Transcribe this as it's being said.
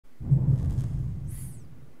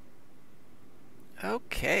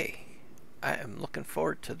Okay, I am looking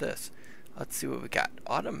forward to this. Let's see what we got.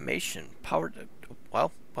 Automation powered.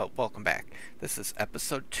 Well, welcome back. This is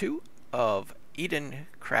episode 2 of Eden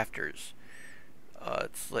Crafters.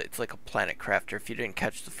 It's like a planet crafter. If you didn't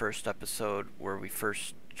catch the first episode where we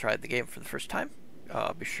first tried the game for the first time,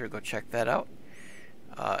 be sure to go check that out,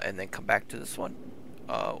 and then come back to this one.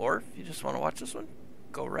 Or if you just want to watch this one,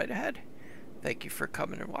 go right ahead. Thank you for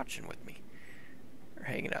coming and watching with me, or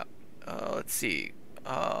hanging out. Let's see.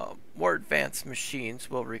 More advanced machines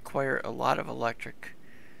will require a lot of electric,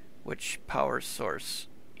 which power source.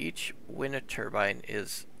 Each wind turbine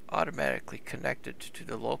is automatically connected to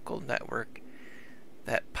the local network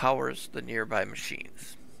that powers the nearby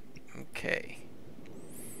machines. Okay.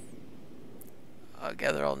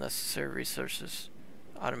 Gather all necessary resources.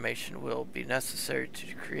 Automation will be necessary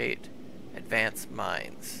to create advanced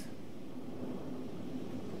mines.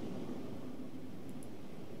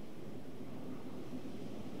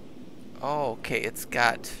 Oh, okay, it's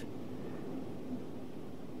got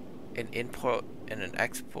an input and an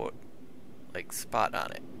export like spot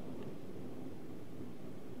on it.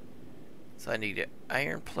 So I need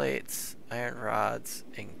iron plates, iron rods,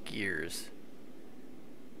 and gears.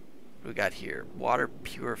 What do we got here? Water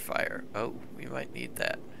purifier. Oh, we might need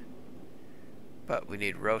that. But we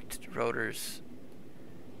need rotors,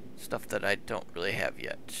 stuff that I don't really have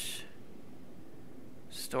yet.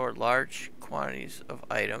 Store large quantities of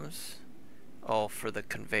items. All for the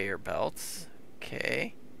conveyor belts.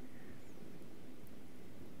 Okay.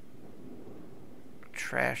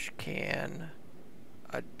 Trash can.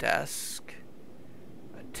 A desk.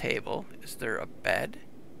 A table. Is there a bed?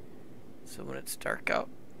 So when it's dark out.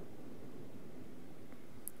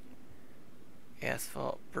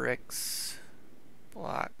 Asphalt, bricks,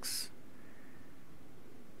 blocks.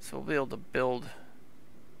 So we'll be able to build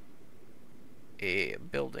a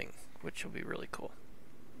building, which will be really cool.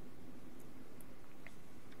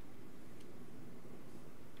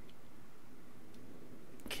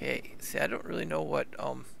 Okay, see, I don't really know what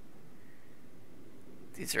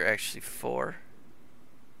these are actually for,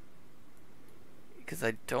 because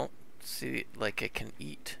I don't see like I can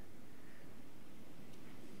eat.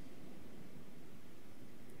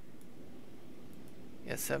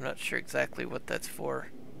 Yes, I'm not sure exactly what that's for.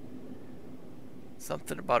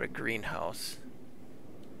 Something about a greenhouse.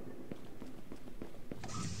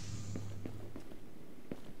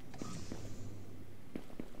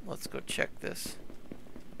 Let's go check this.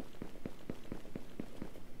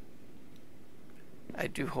 I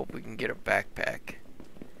do hope we can get a backpack.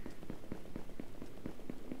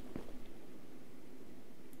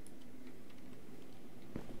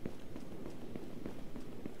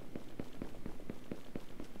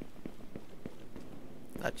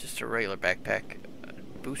 Not just a regular backpack, a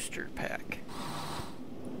booster pack.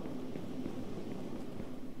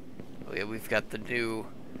 Oh yeah, we've got the new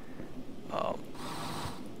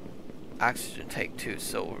oxygen tank too,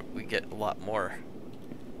 so we get a lot more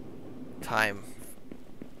time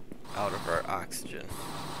out of our oxygen.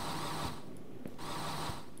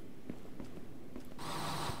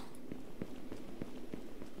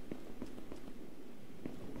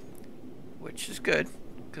 Which is good,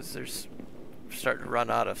 because we're starting to run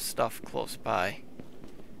out of stuff close by.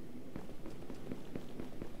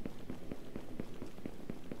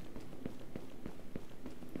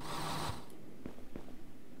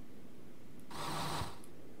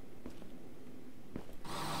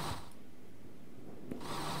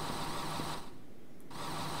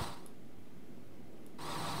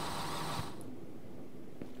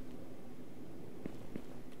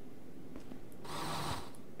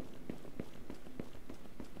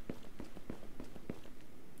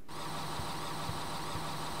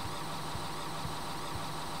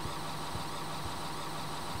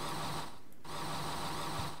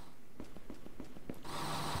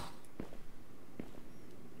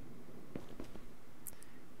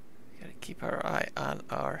 Keep our eye on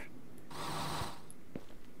our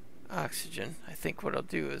oxygen. I think what I'll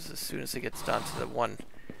do is, as soon as it gets down to the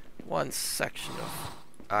one section of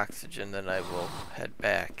oxygen, then I will head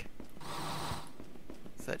back.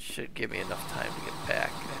 So that should give me enough time to get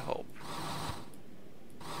back, I hope.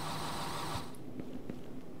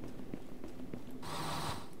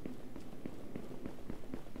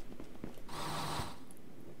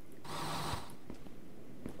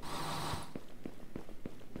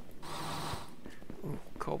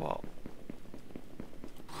 Cobalt.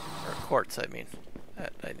 Or quartz, I mean.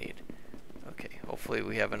 That I need. Okay, hopefully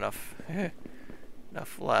we have enough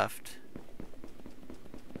enough left.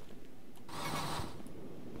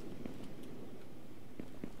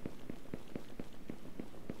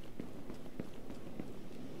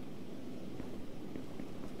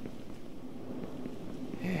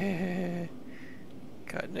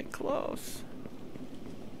 Getting it close.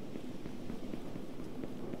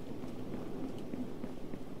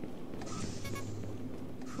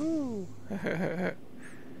 Whew.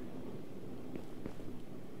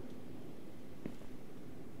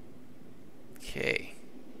 Okay.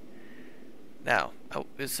 Now,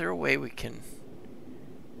 is there a way we can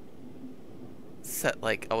set,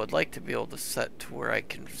 like, I would like to be able to set to where I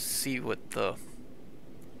can see what the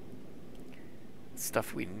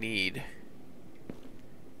stuff we need.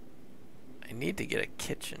 I need to get a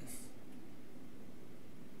kitchen.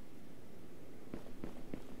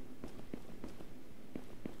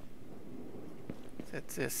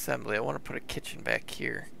 That's the assembly. I want to put a kitchen back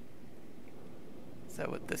here. Is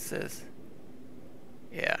that what this is?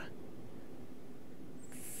 Yeah.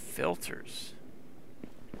 Filters.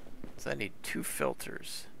 So I need 2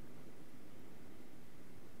 filters.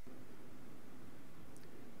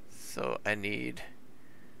 So I need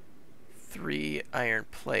 3 iron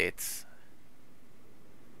plates.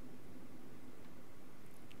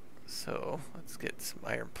 So let's get some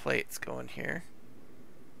iron plates going here.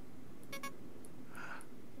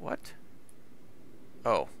 What?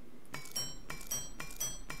 Oh.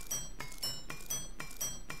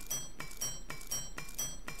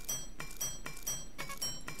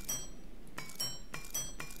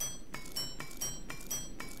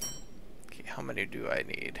 Okay, how many do I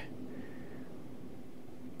need?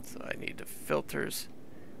 So I need the filters.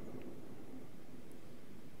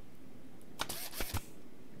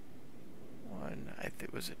 One, I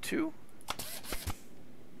think, was it 2?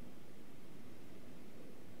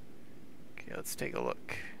 Okay, let's take a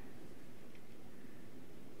look.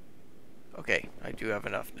 Okay, I do have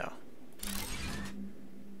enough now.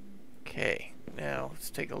 Okay, now let's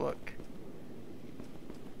take a look.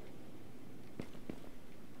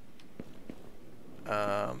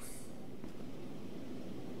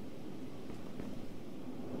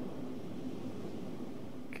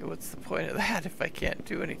 Okay, what's the point of that if I can't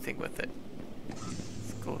do anything with it?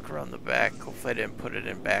 Let's go look around the back. Hopefully I didn't put it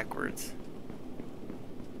in backwards.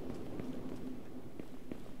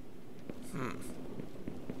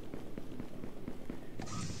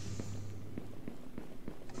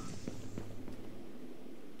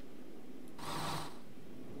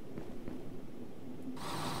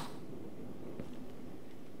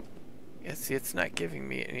 Yeah, see, it's not giving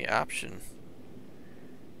me any option.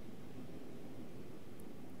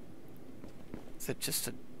 Is it just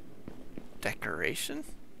a decoration?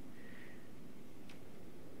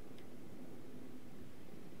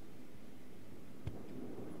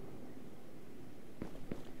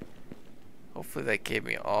 Hopefully that gave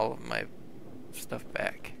me all of my stuff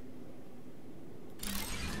back.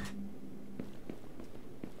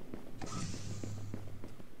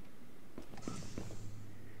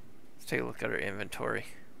 Let's take a look at our inventory.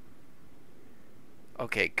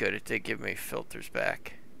 Okay, good. It did give me filters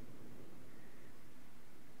back.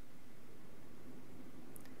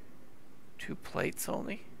 Two plates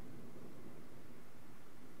only?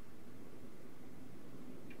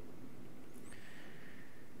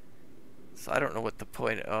 So I don't know what the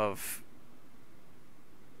point of,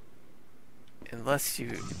 unless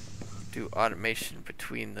you do automation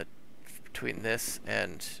between this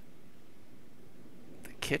and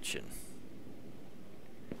the kitchen.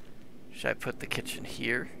 Should I put the kitchen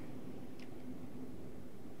here?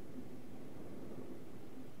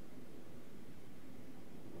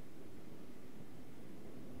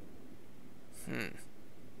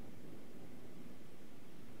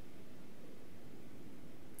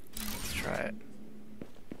 Let's try it.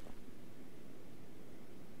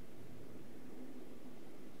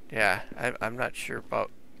 Yeah, I'm not sure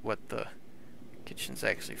about what the kitchen's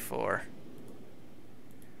actually for.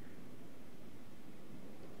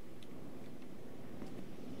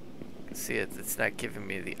 You can see it's not giving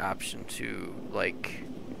me the option to, like,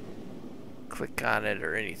 click on it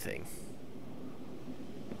or anything.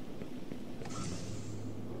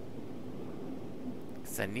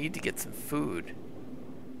 Because I need to get some food.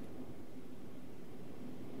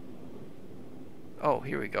 Oh,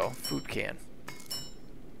 here we go. Food can.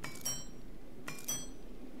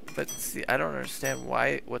 But see, I don't understand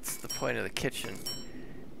why. What's the point of the kitchen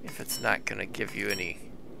if it's not going to give you any?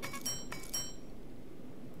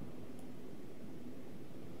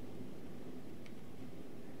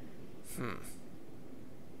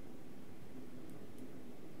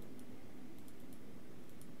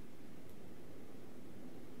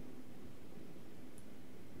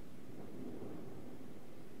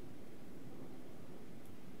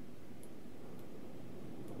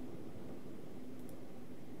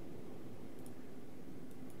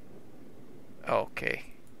 Okay.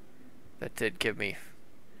 That did give me...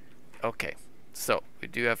 Okay. So we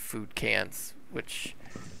do have food cans, which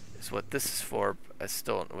is what this is for. I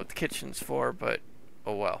still don't know what the kitchen's for, but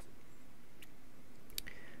oh well.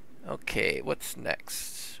 Okay, what's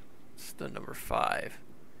next? It's the number 5.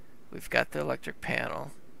 We've got the electric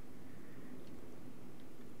panel.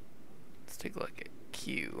 Let's take a look at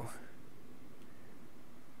Q.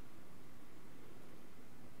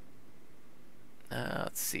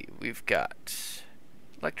 Let's see, we've got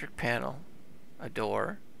electric panel, a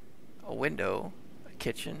door, a window, a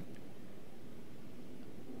kitchen,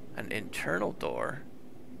 an internal door,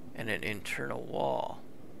 and an internal wall.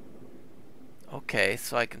 Okay,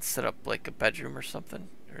 so I can set up like a bedroom or something.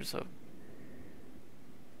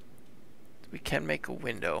 We can make a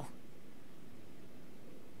window.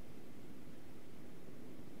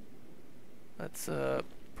 Let's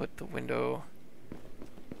put the window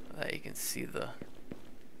that you can see the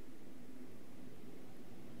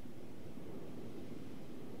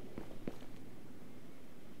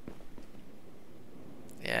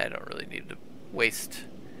I don't really need to waste.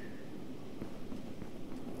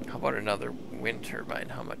 How about another wind turbine?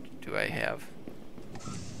 How much do I have?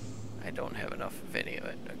 I don't have enough of any of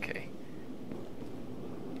it. Okay.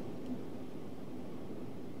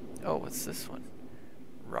 Oh, what's this one?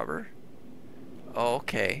 Rubber? Oh,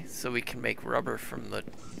 okay. So we can make rubber from the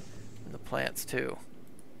plants too.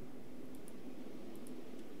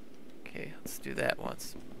 Okay, let's do that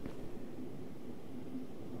once.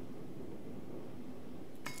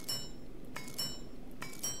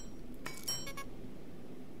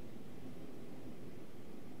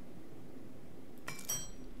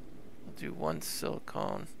 I'll do 1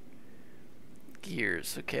 silicone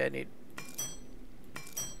gears. Okay, I need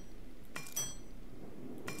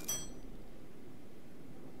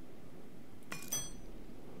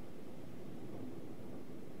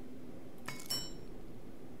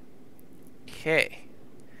okay.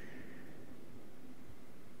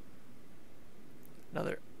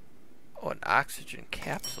 Another, an oxygen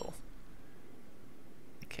capsule.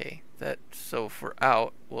 Okay, so if we're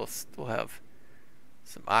out, we'll have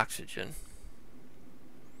some oxygen.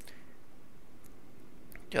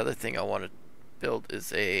 The other thing I want to build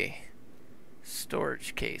is a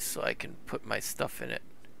storage case so I can put my stuff in it.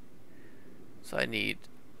 So I need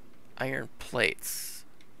iron plates.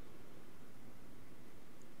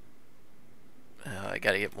 I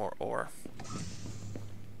gotta get more ore.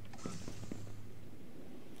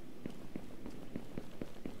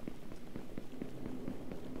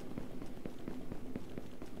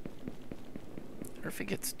 Or if it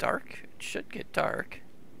gets dark, it should get dark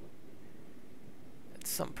at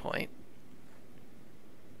some point.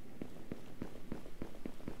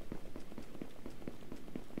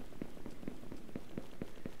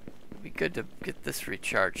 It'd be good to get this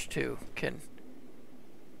recharged too.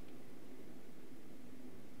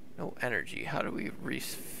 No energy. How do we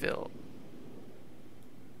refill?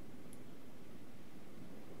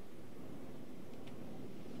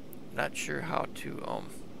 Not sure how to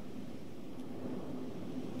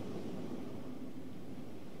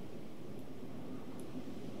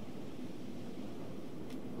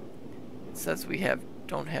It says we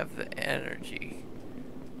don't have the energy,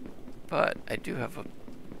 but I do have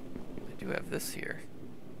this here.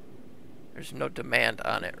 There's no demand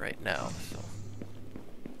on it right now, so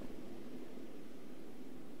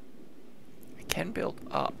I can build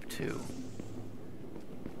up too.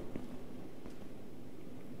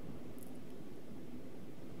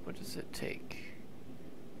 What does it take?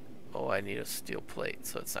 Oh, I need a steel plate,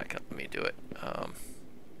 so it's not gonna let me do it.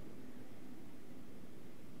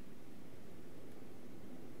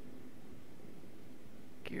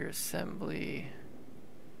 Gear assembly,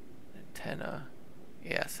 antenna.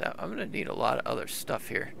 Yes, I'm gonna need a lot of other stuff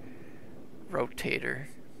here. Rotator.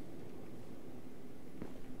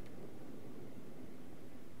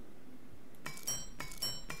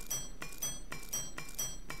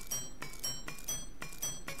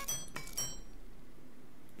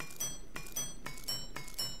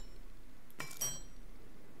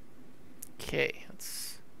 Okay,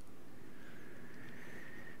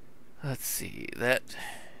 let's see. That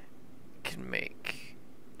can make.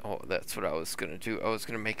 Oh, that's what I was gonna do. I was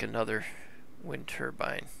gonna make another wind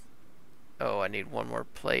turbine. Oh, I need 1 more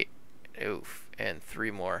plate. Oof, and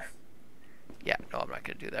 3 more. Yeah, no, I'm not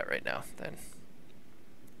gonna do that right now. Then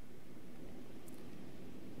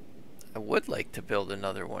I would like to build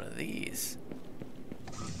another one of these,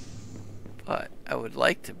 but I would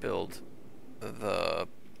like to build the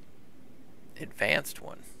advanced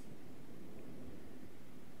one.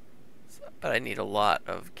 But I need a lot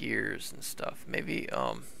of gears and stuff. Maybe,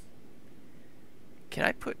 can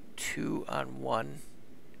I put 2 on one?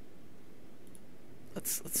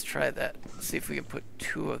 Let's try that. See if we can put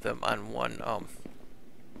two of them on one.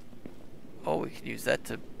 Oh, we can use that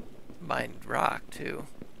to mine rock too.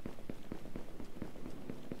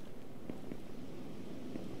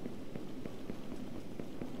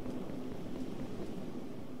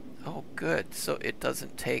 Oh, good. So it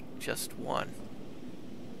doesn't take just one.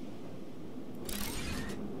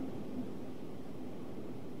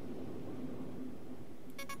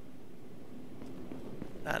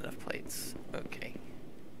 Not enough plates. Okay.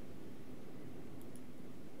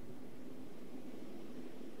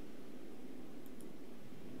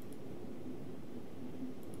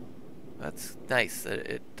 That's nice that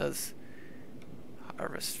it does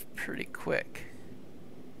harvest pretty quick.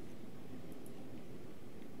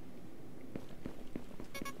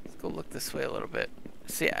 Let's go look this way a little bit.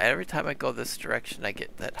 See, every time I go this direction, I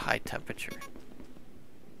get that high temperature.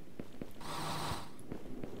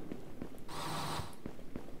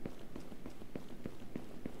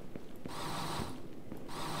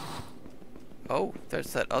 Oh,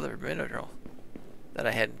 there's that other mineral that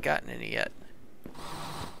I hadn't gotten any yet.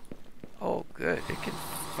 Oh, good. It can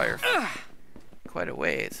fire quite a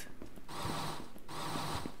ways.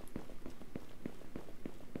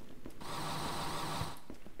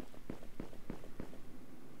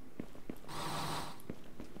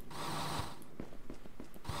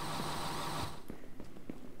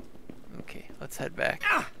 Okay, let's head back.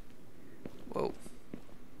 Whoa.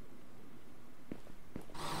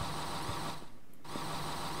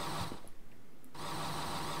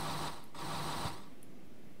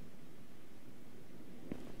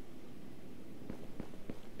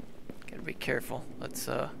 Be careful. Let's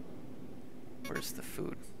where's the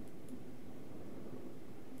food?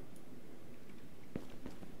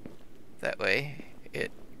 That way you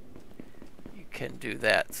can do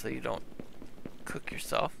that so you don't cook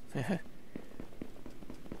yourself.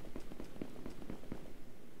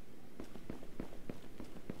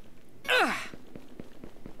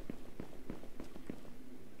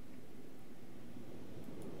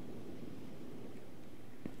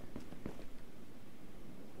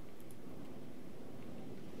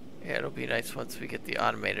 Yeah, it'll be nice once we get the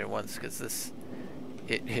automated ones, because this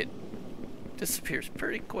it disappears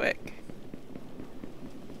pretty quick.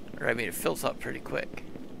 Or I mean, it fills up pretty quick.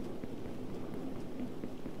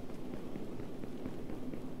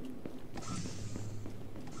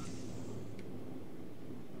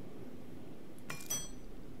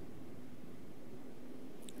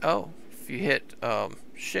 Oh, if you hit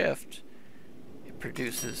shift, it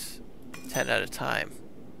produces 10 at a time.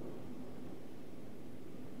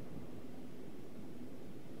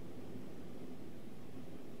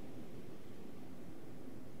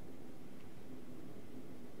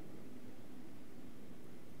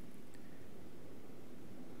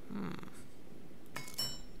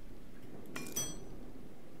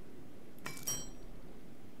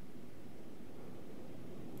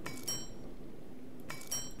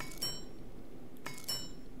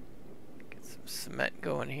 Cement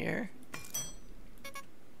going here.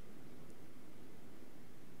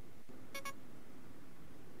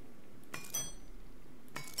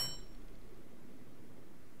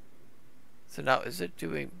 So now, is it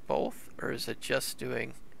doing both, or is it just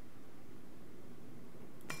doing...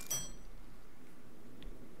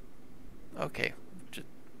 Okay, just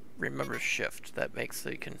remember shift. That makes so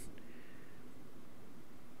you can...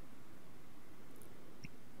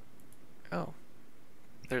 Oh.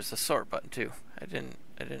 There's a sort button too. I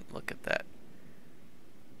didn't look at that.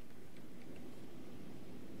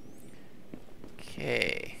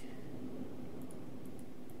 Okay.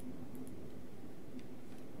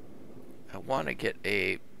 I want to get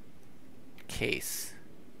a case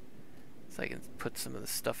so I can put some of the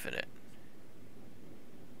stuff in it.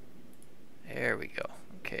 There we go.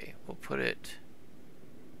 Okay, we'll put it...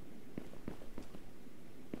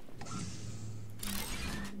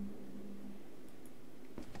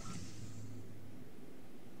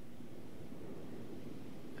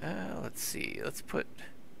 let's see, let's put,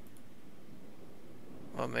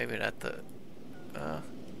 well, maybe not the,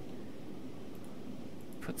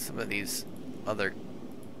 put some of these other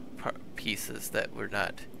pieces that we're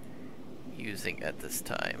not using at this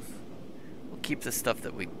time. We'll keep the stuff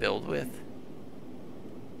that we build with.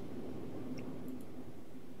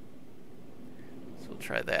 So we'll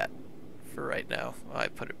try that for right now. Oh, I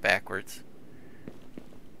put it backwards.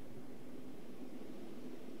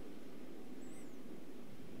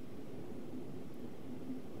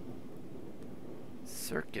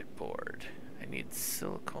 Circuit board. I need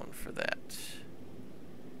silicone for that.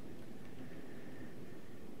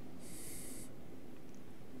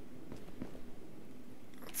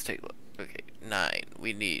 Let's take a look. Okay, 9.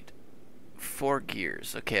 We need 4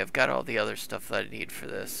 gears. Okay, I've got all the other stuff that I need for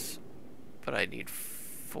this, but I need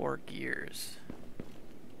 4 gears.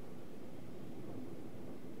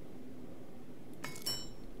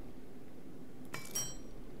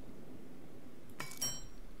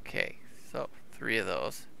 Okay, so 3 of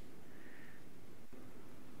those.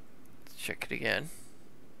 Let's check it again.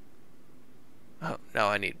 Oh, now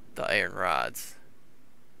I need the iron rods.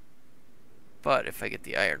 But if I get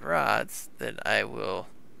the iron rods, then I will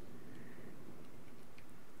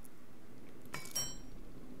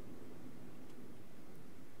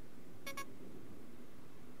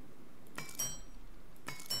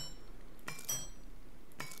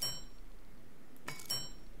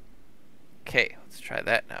okay, let's try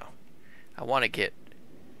that now. I want to get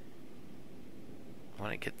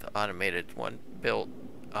the automated one built.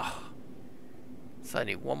 Oh. So I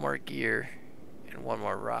need 1 more gear and 1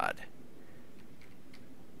 more rod.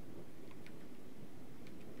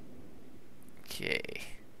 Okay.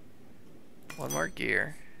 1 more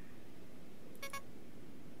gear.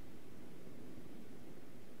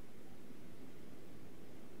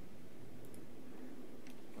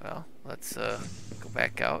 Well, let's go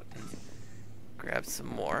back out and grab some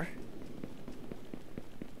more.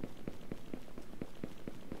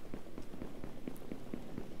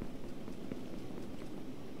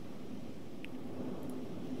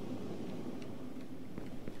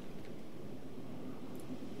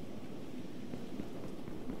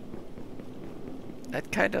 That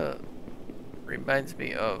kind of reminds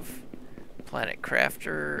me of Planet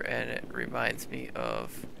Crafter, and it reminds me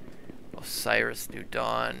of Osiris New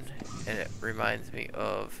Dawn, and it reminds me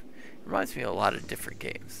of a lot of different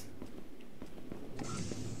games.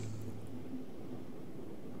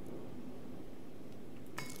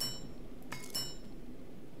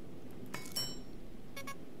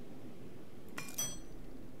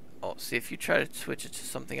 Oh, see, if you try to switch it to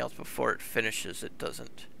something else before it finishes, it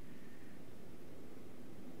doesn't.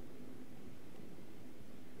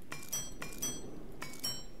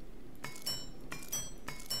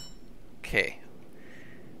 Okay.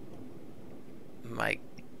 My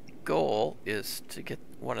goal is to get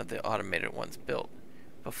one of the automated ones built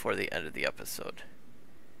before the end of the episode.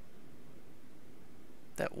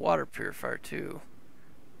 That water purifier too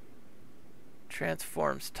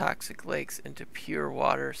transforms toxic lakes into pure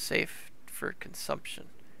water safe for consumption.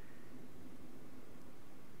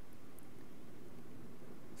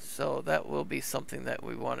 So that will be something that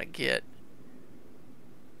we want to get.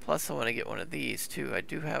 Plus I want to get one of these too. I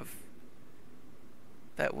do have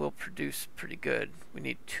that will produce pretty good. We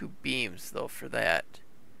need 2 beams though for that.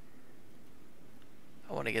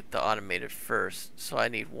 I want to get the automated first, so I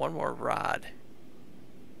need 1 more rod.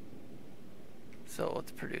 So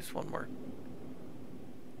let's produce 1 more.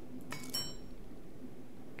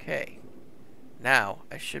 Okay. Now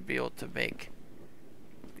I should be able to make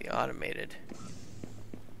the automated.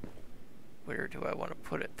 Where do I want to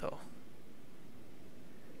put it though?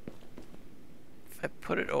 If I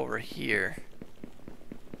put it over here,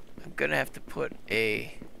 I'm gonna have to put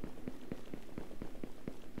a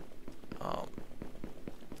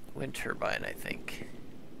wind turbine, I think.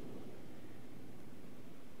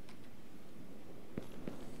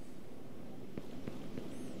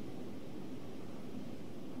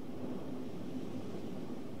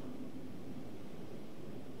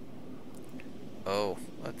 Oh,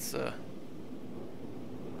 let's get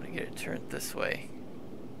it turned this way.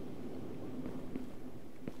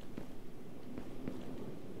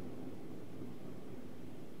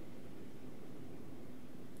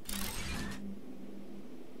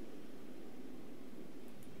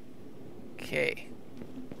 Okay.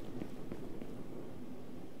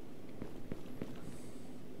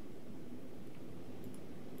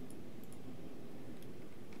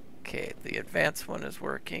 Okay, the advanced one is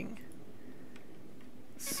working.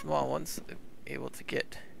 Small one's able to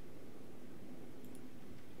get.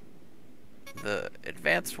 The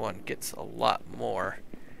advanced one gets a lot more,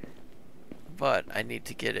 but I need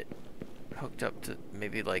to get it hooked up to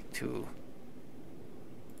maybe like 2.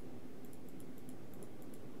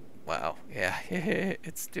 Wow, yeah,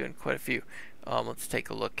 it's doing quite a few. Let's take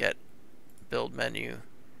a look at build menu.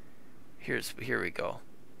 Here we go.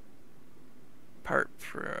 Part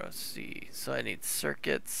proceed. So I need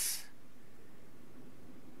circuits,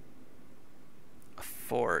 a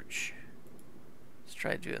forge. Let's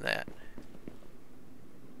try doing that.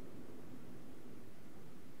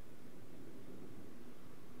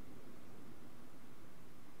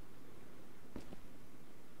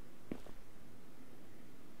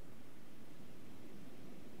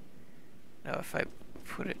 Now if I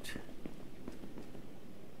put it,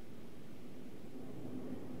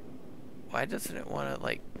 why doesn't it want to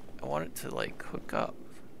like, I want it to like hook up.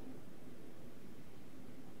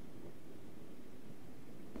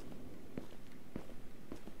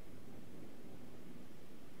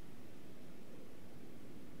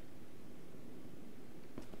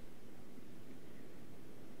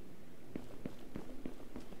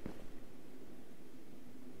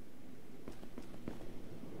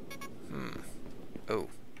 Oh.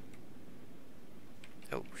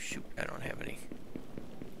 Oh, shoot, I don't have any.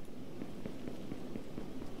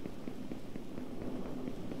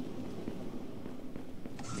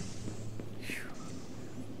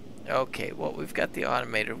 Okay, well, we've got the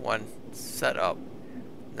automated one set up.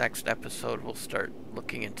 Next episode, we'll start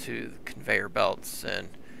looking into conveyor belts and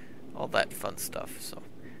all that fun stuff. So,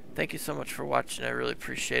 thank you so much for watching. I really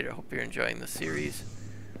appreciate it. Hope you're enjoying the series.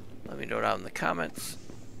 Let me know down in the comments,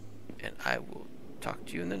 and I will talk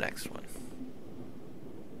to you in the next one.